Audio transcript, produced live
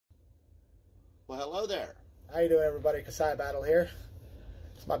Well, hello there. How you doing, everybody? Kasai Battle here.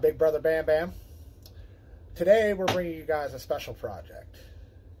 It's my big brother Bam Bam. Today we're bringing you guys a special project.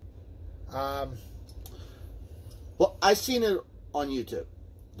 Well, I seen it on YouTube.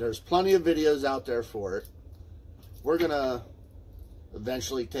 There's plenty of videos out there for it. We're gonna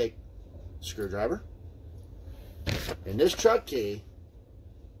eventually take a screwdriver and this truck key,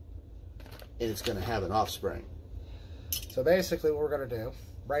 and it's gonna have an offspring. So basically, what we're gonna do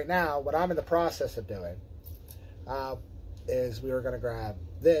right now, what I'm in the process of doing, is we are gonna grab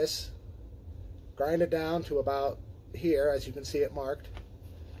this, grind it down to about here, as you can see it marked.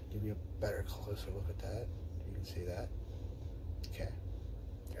 Give you a better, closer look at that. You can see that. Okay.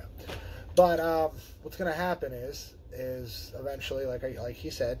 Yeah. But what's gonna happen is eventually, like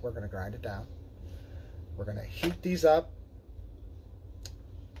he said, we're gonna grind it down. We're gonna heat these up,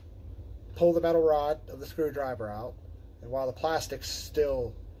 pull the metal rod of the screwdriver out, and while the plastic's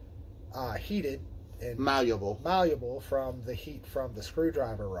still heated and malleable from the heat from the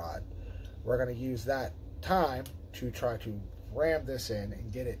screwdriver rod, we're going to use that time to try to ram this in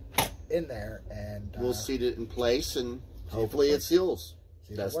and get it in there, and we'll seat it in place, and hopefully it seals.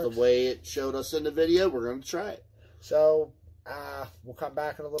 That's the works. way it showed us in the video. We're going to try it. So we'll come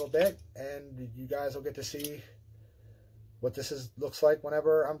back in a little bit, and you guys will get to see what this looks like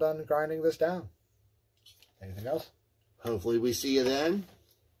whenever I'm done grinding this down. Anything else? Hopefully we see you then.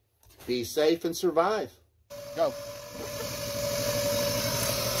 Be safe and survive. Go.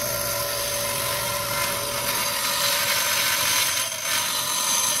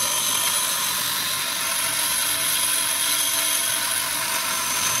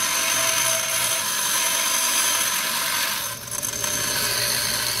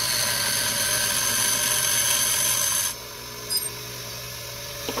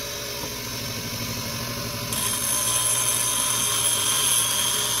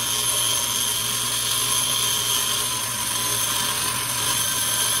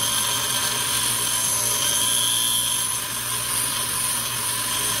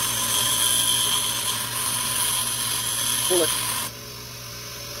 Pull it.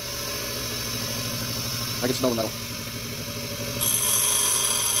 I can smell the metal.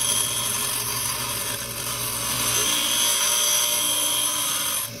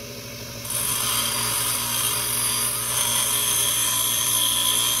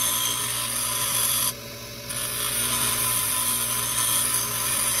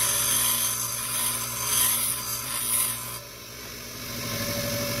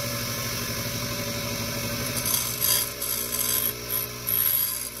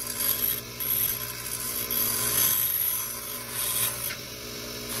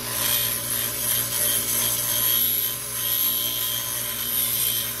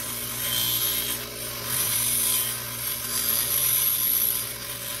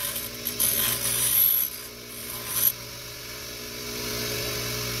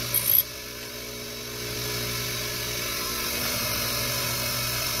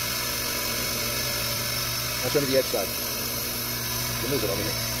 Now show me the edge side. You move it over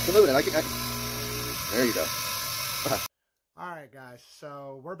here. You move it, and I can. There you go. Alright guys,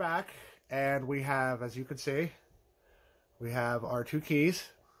 so we're back, and we have, as you can see, we have our two keys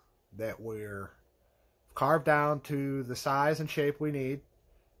that we're carved down to the size and shape we need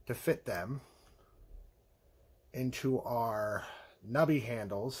to fit them into our nubby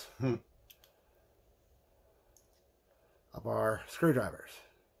handles of our screwdrivers.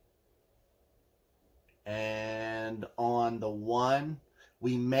 And on the one,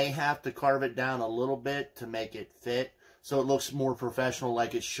 we may have to carve it down a little bit to make it fit, so it looks more professional,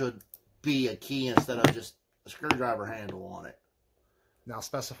 like it should be a key instead of just a screwdriver handle on it. Now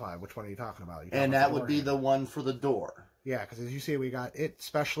specify, which one are you talking about? And that would be the one for the door. Yeah, because as you see, we got it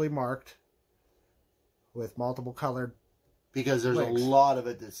specially marked with multiple colored, because there's links. A lot of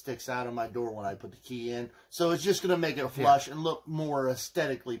it that sticks out of my door when I put the key in. So it's just going to make it flush and look more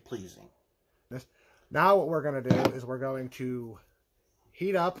aesthetically pleasing. Now what we're going to do is we're going to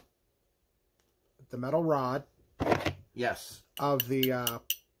heat up the metal rod of the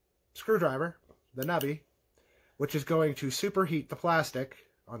screwdriver, the nubby, which is going to superheat the plastic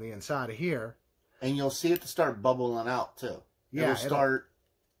on the inside of here. And you'll see it to start bubbling out too. Yeah, it'll start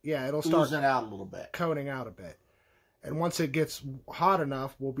oozing out a little bit. Coating out a bit. And once it gets hot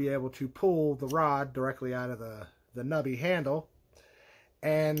enough, we'll be able to pull the rod directly out of the nubby handle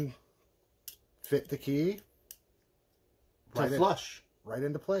and fit the key right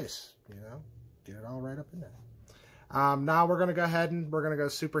into place, you know, get it all right up in there. Now we're going to go ahead and we're going to go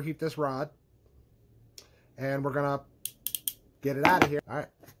superheat this rod, and we're going to get it out of here. All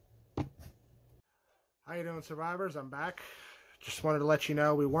right. How you doing, survivors? I'm back just wanted to let you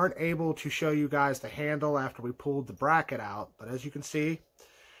know we weren't able to show you guys the handle after we pulled the bracket out. But as you can see,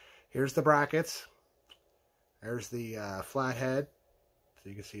 here's the brackets. There's the flathead. So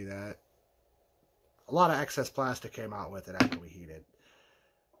you can see that. A lot of excess plastic came out with it after we heated.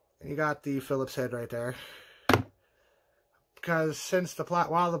 And you got the Phillips head right there. Because since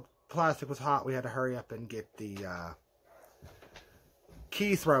while the plastic was hot, we had to hurry up and get the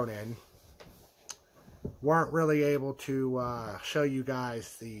key thrown in. Weren't really able to show you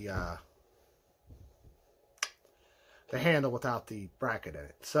guys the handle without the bracket in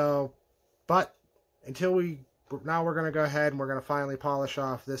it. So, but now we're going to go ahead and we're going to finally polish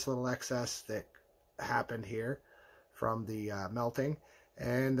off this little excess that happened here from the melting.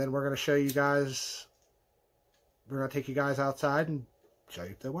 And then we're going to show you guys, we're going to take you guys outside and show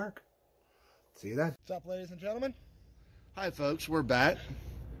you the work. See you then. What's up, ladies and gentlemen? Hi, folks. We're back.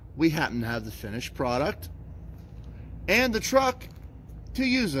 We happen to have the finished product and the truck to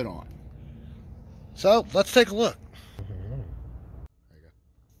use it on. So, let's take a look.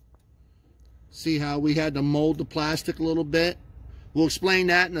 See how we had to mold the plastic a little bit? We'll explain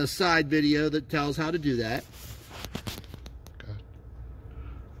that in a side video that tells how to do that.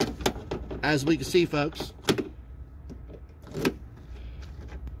 Okay. As we can see, folks.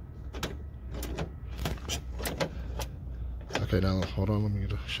 Okay, now hold on, let me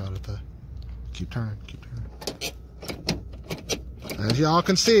get a shot at that. Keep turning, keep turning. As y'all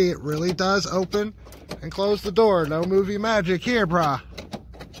can see, it really does open and close the door. No movie magic here, brah.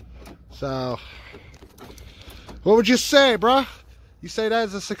 So, what would you say, bruh? You say that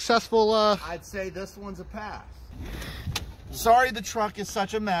is a successful, I'd say this one's a pass. Sorry the truck is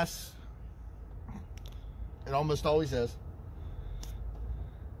such a mess. It almost always is.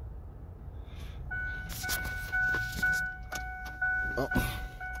 Oh.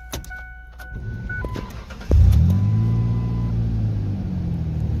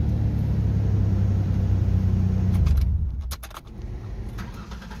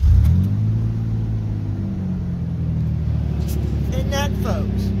 And that,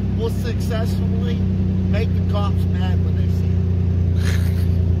 folks, will successfully make the cops mad when they see it.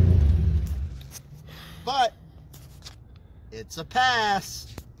 But it's a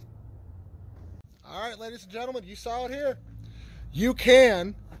pass. All right, ladies and gentlemen, you saw it here. You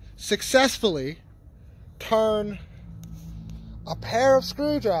can successfully turn a pair of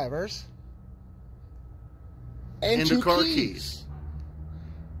screwdrivers into car keys.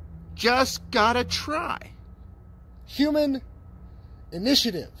 Just gotta try. Human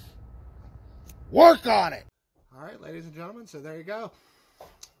initiative. Work on it. All right, ladies and gentlemen, so there you go.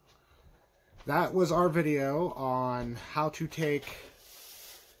 That was our video on how to take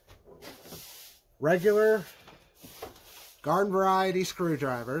regular garden variety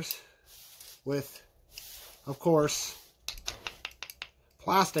screwdrivers with, of course,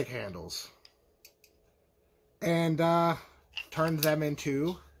 plastic handles and turned them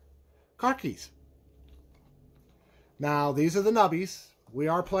into car keys. Now, these are the nubbies. We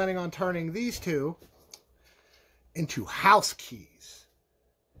are planning on turning these two into house keys.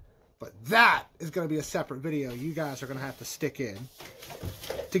 But that is going to be a separate video you guys are going to have to stick in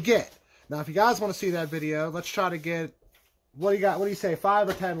to get. Now, if you guys want to see that video, let's try to get, what do you got? What do you say, 5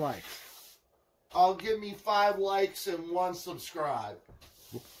 or 10 likes? I'll give me 5 likes and 1 subscribe.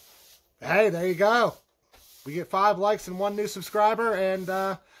 Hey, there you go. We get 5 likes and 1 new subscriber, and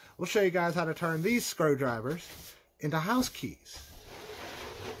we'll show you guys how to turn these screwdrivers into house keys.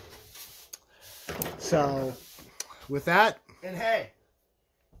 So, with that. And hey,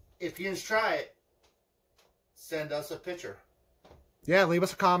 if you just try it, send us a picture. Yeah, leave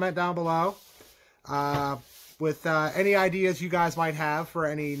us a comment down below with any ideas you guys might have for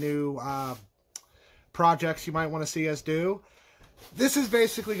any new projects you might want to see us do. This is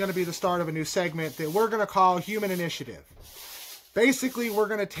basically going to be the start of a new segment that we're going to call Human Initiative. Basically, we're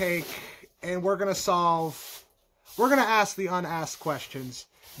going to take and we're going to ask the unasked questions,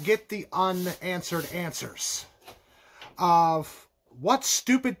 get the unanswered answers of what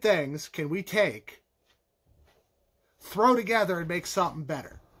stupid things can we take, throw together and make something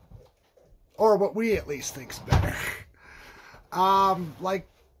better. Or what we at least think's better. Like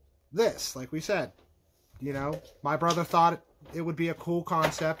this, like we said. You know, my brother thought it would be a cool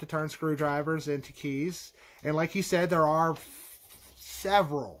concept to turn screwdrivers into keys. And like he said, there are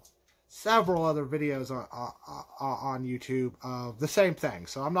several other videos on YouTube of the same thing.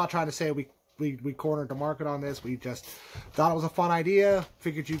 So I'm not trying to say we cornered the market on this. We just thought it was a fun idea.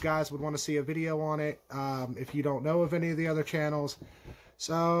 Figured you guys would want to see a video on it if you don't know of any of the other channels.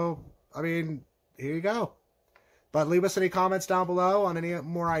 So, I mean, here you go. But leave us any comments down below on any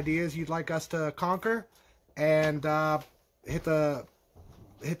more ideas you'd like us to conquer. And hit the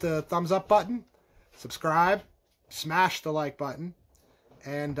thumbs up button, subscribe, smash the like button,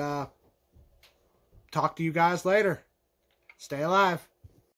 and talk to you guys later. Stay alive.